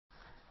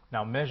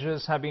Now,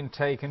 measures have been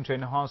taken to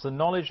enhance the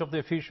knowledge of the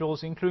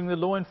officials, including the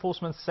law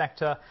enforcement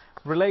sector,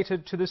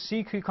 related to the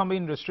sea cucumber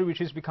industry,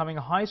 which is becoming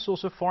a high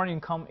source of foreign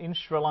income in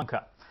Sri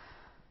Lanka.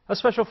 A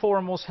special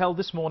forum was held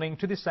this morning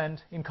to this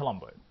end in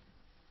Colombo.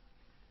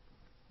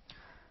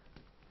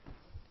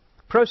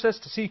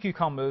 Processed sea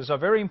cucumbers are a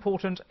very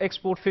important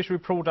export fishery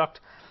product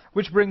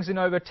which brings in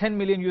over $10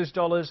 million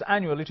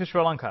annually to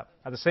Sri Lanka.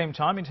 At the same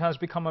time, it has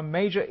become a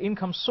major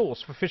income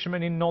source for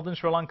fishermen in northern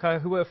Sri Lanka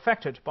who were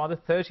affected by the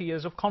 30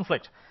 years of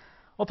conflict.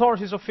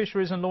 Authorities of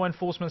fisheries and law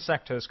enforcement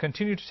sectors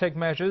continue to take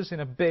measures in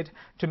a bid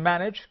to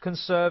manage,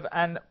 conserve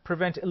and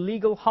prevent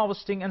illegal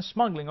harvesting and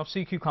smuggling of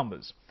sea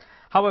cucumbers.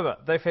 However,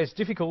 they face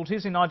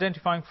difficulties in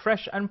identifying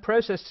fresh and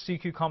processed sea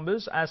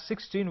cucumbers, as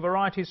 16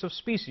 varieties of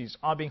species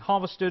are being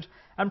harvested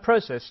and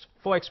processed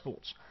for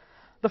exports.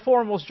 The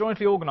forum was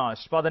jointly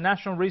organized by the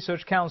National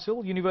Research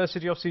Council,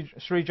 University of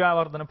Sri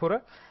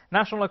Jayewardenepura,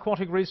 National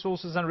Aquatic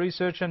Resources and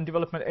Research and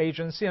Development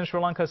Agency and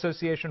Sri Lanka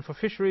Association for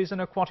Fisheries and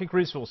Aquatic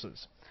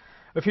Resources.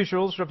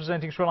 Officials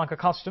representing Sri Lanka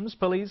Customs,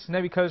 Police,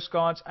 Navy Coast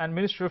Guards and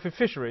Ministry of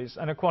Fisheries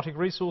and Aquatic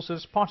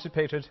Resources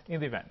participated in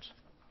the event.